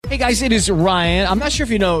Hey guys, it is Ryan. I'm not sure if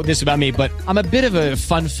you know this about me, but I'm a bit of a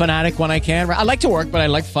fun fanatic when I can. I like to work, but I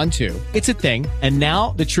like fun too. It's a thing. And now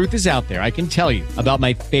the truth is out there. I can tell you about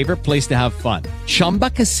my favorite place to have fun. Chumba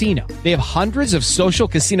Casino. They have hundreds of social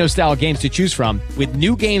casino style games to choose from with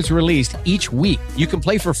new games released each week. You can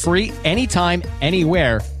play for free anytime,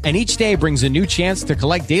 anywhere. And each day brings a new chance to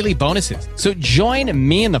collect daily bonuses. So join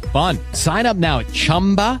me in the fun. Sign up now at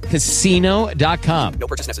ChumbaCasino.com. No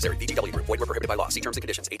purchase necessary. VGW Group. Void where prohibited by law. See terms and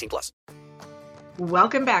conditions. 18+.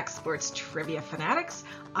 Welcome back, sports trivia fanatics.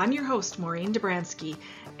 I'm your host, Maureen Dobransky,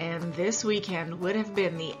 and this weekend would have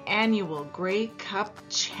been the annual Grey Cup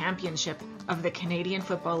Championship of the Canadian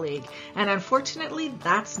Football League, and unfortunately,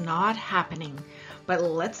 that's not happening. But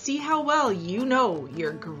let's see how well you know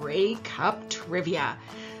your Grey Cup trivia.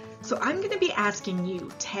 So I'm going to be asking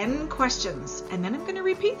you 10 questions, and then I'm going to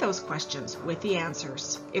repeat those questions with the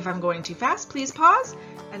answers. If I'm going too fast, please pause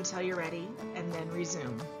until you're ready, and then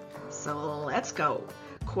resume. So let's go.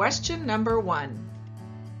 Question number 1.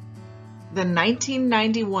 The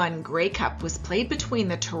 1991 Grey Cup was played between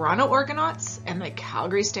the Toronto Argonauts and the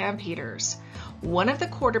Calgary Stampeders. One of the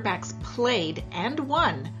quarterbacks played and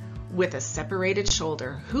won with a separated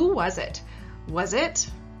shoulder. Who was it? Was it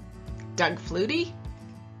Doug Flutie,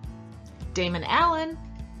 Damon Allen,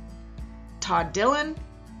 Todd Dillon,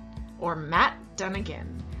 or Matt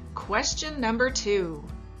Dunnigan? Question number 2.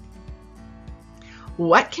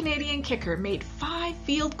 What Canadian kicker made 5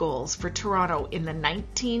 field goals for Toronto in the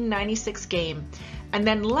 1996 game and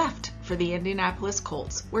then left for the Indianapolis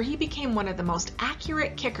Colts, where he became one of the most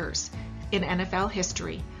accurate kickers in NFL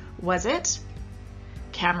history? Was it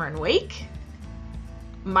Cameron Wake,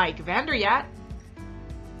 Mike Vanderjagt,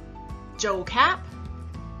 Joe Kapp,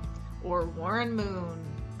 or Warren Moon?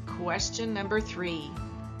 Question number 3.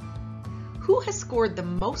 Who has scored the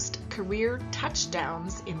most career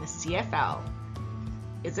touchdowns in the CFL?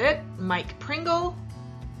 Is it Mike Pringle,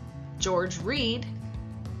 George Reed,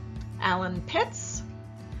 Alan Pitts,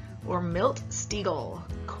 or Milt Stegall?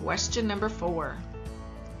 Question number 4.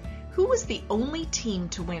 Who was the only team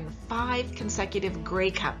to win 5 consecutive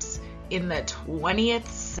Grey Cups in the 20th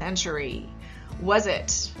century? Was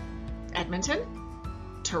it Edmonton,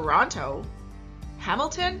 Toronto,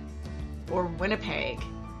 Hamilton, or Winnipeg?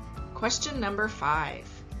 Question number 5.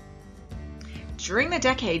 During the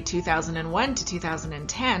decade 2001 to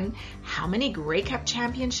 2010, how many Grey Cup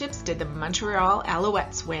championships did the Montreal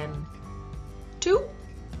Alouettes win? 2,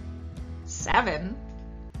 7,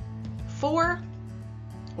 4,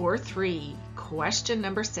 or 3? Question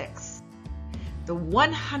number 6. The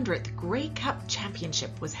 100th Grey Cup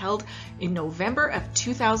Championship was held in November of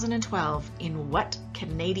 2012 in what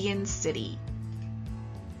Canadian city?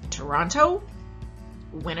 Toronto,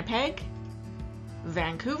 Winnipeg,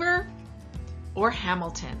 Vancouver, or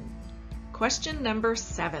Hamilton? Question number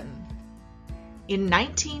 7. In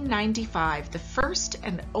 1995, the first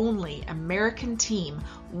and only American team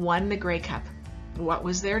won the Grey Cup. What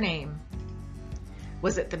was their name?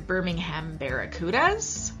 Was it the Birmingham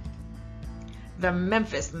Barracudas, the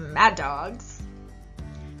Memphis Mad Dogs,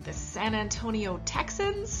 the San Antonio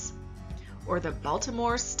Texans, or the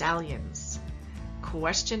Baltimore Stallions?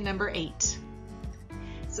 Question number 8.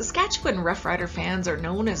 Saskatchewan Roughrider fans are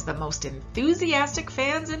known as the most enthusiastic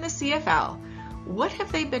fans in the CFL. What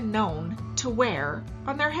have they been known to wear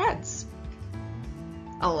on their heads?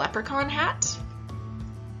 A leprechaun hat,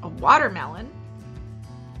 a watermelon,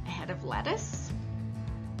 a head of lettuce,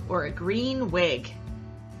 or a green wig?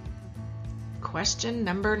 Question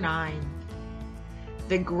number 9.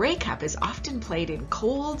 The Grey Cup is often played in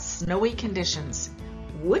cold, snowy conditions.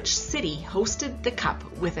 Which city hosted the Cup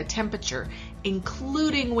with a temperature,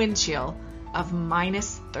 including wind chill, of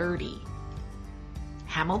 -30?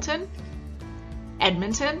 Hamilton,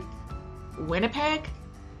 Edmonton, Winnipeg,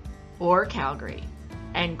 or Calgary?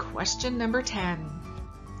 And question number 10.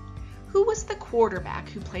 Who was the quarterback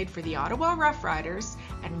who played for the Ottawa Roughriders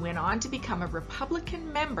and went on to become a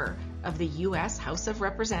Republican member of the U.S. House of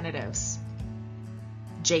Representatives?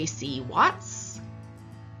 J.C. Watts,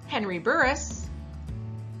 Henry Burris,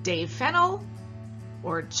 Dave Fennell,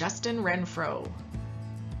 or Justin Renfro?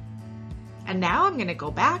 And now I'm going to go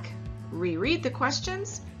back, reread the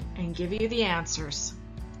questions, and give you the answers.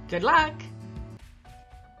 Good luck!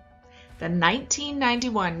 The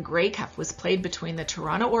 1991 Grey Cup was played between the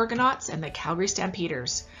Toronto Argonauts and the Calgary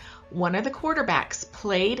Stampeders. One of the quarterbacks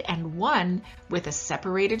played and won with a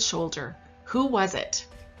separated shoulder. Who was it?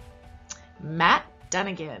 Matt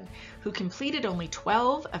Dunnigan, who completed only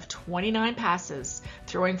 12 of 29 passes,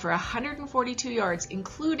 throwing for 142 yards,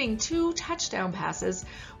 including 2 touchdown passes,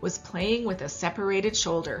 was playing with a separated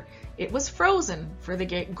shoulder. It was frozen for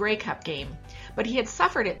the Grey Cup game, but he had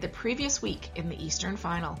suffered it the previous week in the Eastern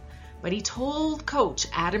Final. But he told coach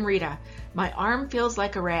Adam Rita, "My arm feels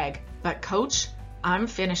like a rag, but coach, I'm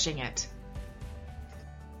finishing it."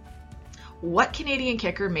 What Canadian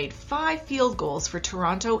kicker made 5 field goals for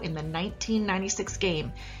Toronto in the 1996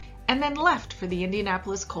 game and then left for the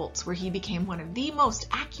Indianapolis Colts, where he became one of the most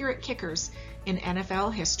accurate kickers in NFL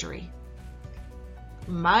history?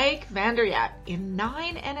 Mike Vanderjagt. In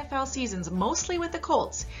 9 NFL seasons, mostly with the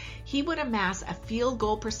Colts, he would amass a field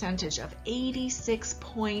goal percentage of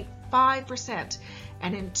 86.5%,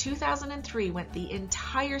 and in 2003 went the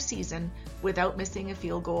entire season without missing a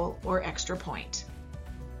field goal or extra point.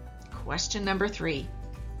 Question number 3.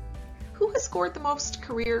 Who has scored the most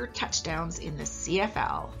career touchdowns in the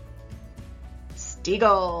CFL?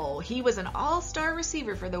 Stegall. He was an all-star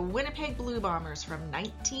receiver for the Winnipeg Blue Bombers from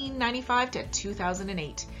 1995 to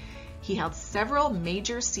 2008. He held several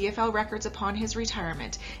major CFL records upon his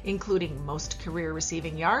retirement, including most career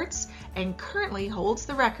receiving yards, and currently holds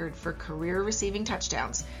the record for career receiving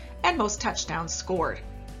touchdowns and most touchdowns scored.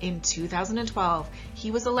 In 2012, he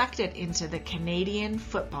was elected into the Canadian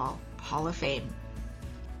Football Hall of Fame.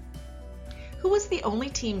 Who was the only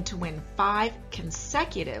team to win 5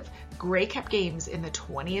 consecutive Grey Cup games in the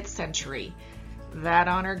 20th century? That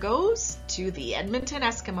honor goes to the Edmonton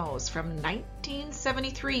Eskimos. From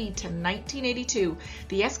 1973 to 1982,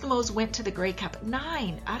 the Eskimos went to the Grey Cup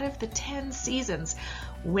 9 out of the 10 seasons,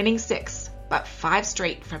 winning 6, but 5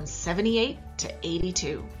 straight from 78 to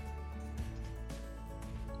 82.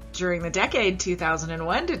 During the decade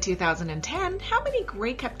 2001 to 2010, how many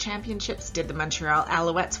Grey Cup championships did the Montreal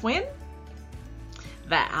Alouettes win?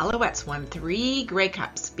 The Alouettes won 3 Grey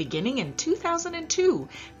Cups, beginning in 2002,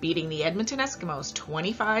 beating the Edmonton Eskimos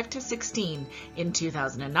 25-16, in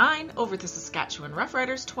 2009 over the Saskatchewan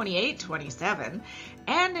Roughriders 28-27,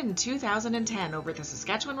 and in 2010 over the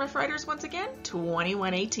Saskatchewan Roughriders once again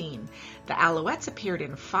 21-18. The Alouettes appeared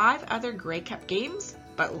in 5 other Grey Cup games,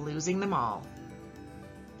 but losing them all.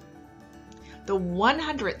 The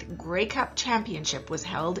 100th Grey Cup Championship was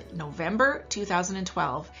held November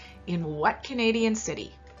 2012 in what Canadian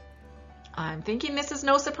city? I'm thinking this is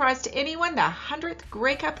no surprise to anyone. The 100th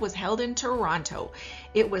Grey Cup was held in Toronto.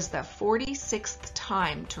 It was the 46th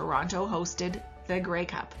time Toronto hosted the Grey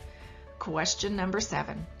Cup. Question number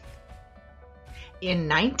 7. In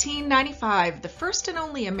 1995, the first and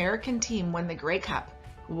only American team won the Grey Cup.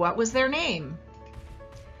 What was their name?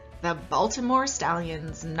 The Baltimore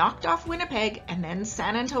Stallions knocked off Winnipeg and then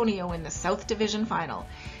San Antonio in the South Division Final.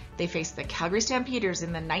 They faced the Calgary Stampeders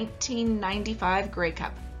in the 1995 Grey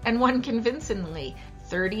Cup and won convincingly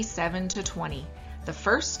 37-20, the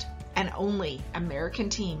first and only American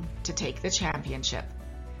team to take the championship.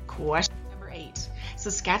 Question number 8.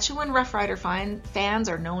 Saskatchewan Roughrider fans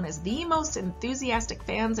are known as the most enthusiastic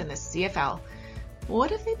fans in the CFL.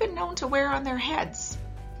 What have they been known to wear on their heads?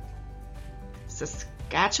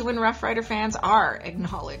 Saskatchewan Roughrider fans are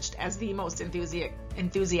acknowledged as the most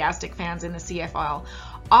enthusiastic fans in the CFL,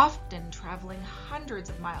 often traveling hundreds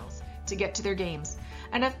of miles to get to their games,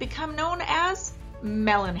 and have become known as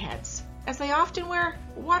melon heads, as they often wear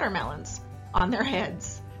watermelons on their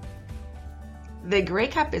heads. The Grey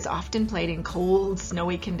Cup is often played in cold,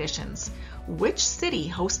 snowy conditions. Which city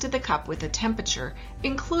hosted the Cup with a temperature,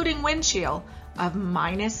 including wind chill, of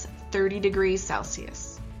minus 30 degrees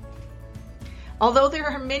Celsius? Although there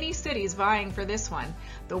are many cities vying for this one,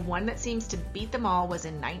 the one that seems to beat them all was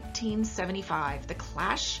in 1975. The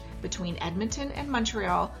clash between Edmonton and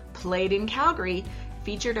Montreal, played in Calgary,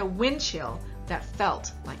 featured a wind chill that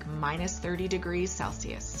felt like minus 30 degrees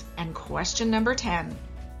Celsius. And question number 10.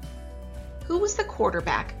 Who was the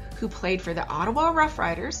quarterback who played for the Ottawa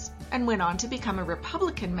Roughriders and went on to become a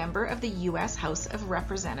Republican member of the U.S. House of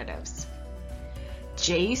Representatives?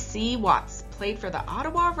 J.C. Watts played for the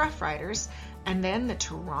Ottawa Roughriders and then the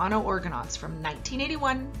Toronto Argonauts from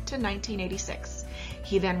 1981 to 1986.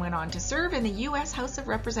 He then went on to serve in the U.S. House of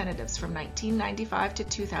Representatives from 1995 to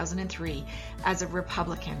 2003 as a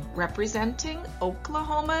Republican representing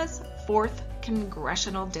Oklahoma's 4th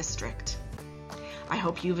Congressional District. I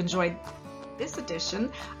hope you've enjoyed this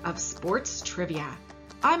edition of Sports Trivia.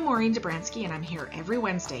 I'm Maureen Dobransky, and I'm here every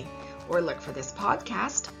Wednesday. Or look for this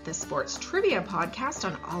podcast, the Sports Trivia Podcast,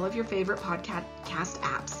 on all of your favorite podcast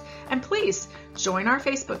apps. And please join our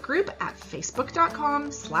Facebook group at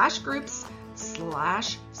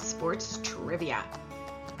facebook.com/groups/sportstrivia.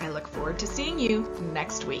 I look forward to seeing you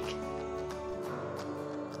next week.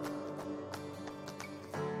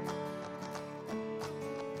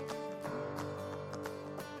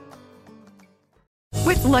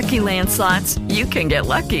 Lucky Land Slots, you can get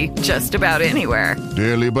lucky just about anywhere.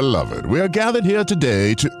 Dearly beloved, we are gathered here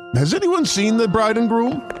today to... Has anyone seen the bride and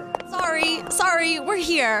groom? Sorry, we're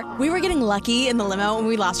here. We were getting lucky in the limo and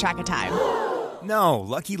we lost track of time. No,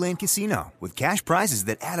 Lucky Land Casino, with cash prizes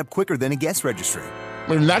that add up quicker than a guest registry.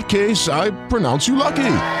 In that case, I pronounce you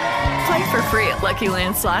lucky. Play for free at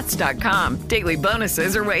LuckyLandSlots.com. Daily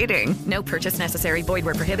bonuses are waiting. No purchase necessary. Void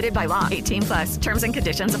where prohibited by law. 18+. Terms and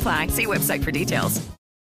conditions apply. See website for details.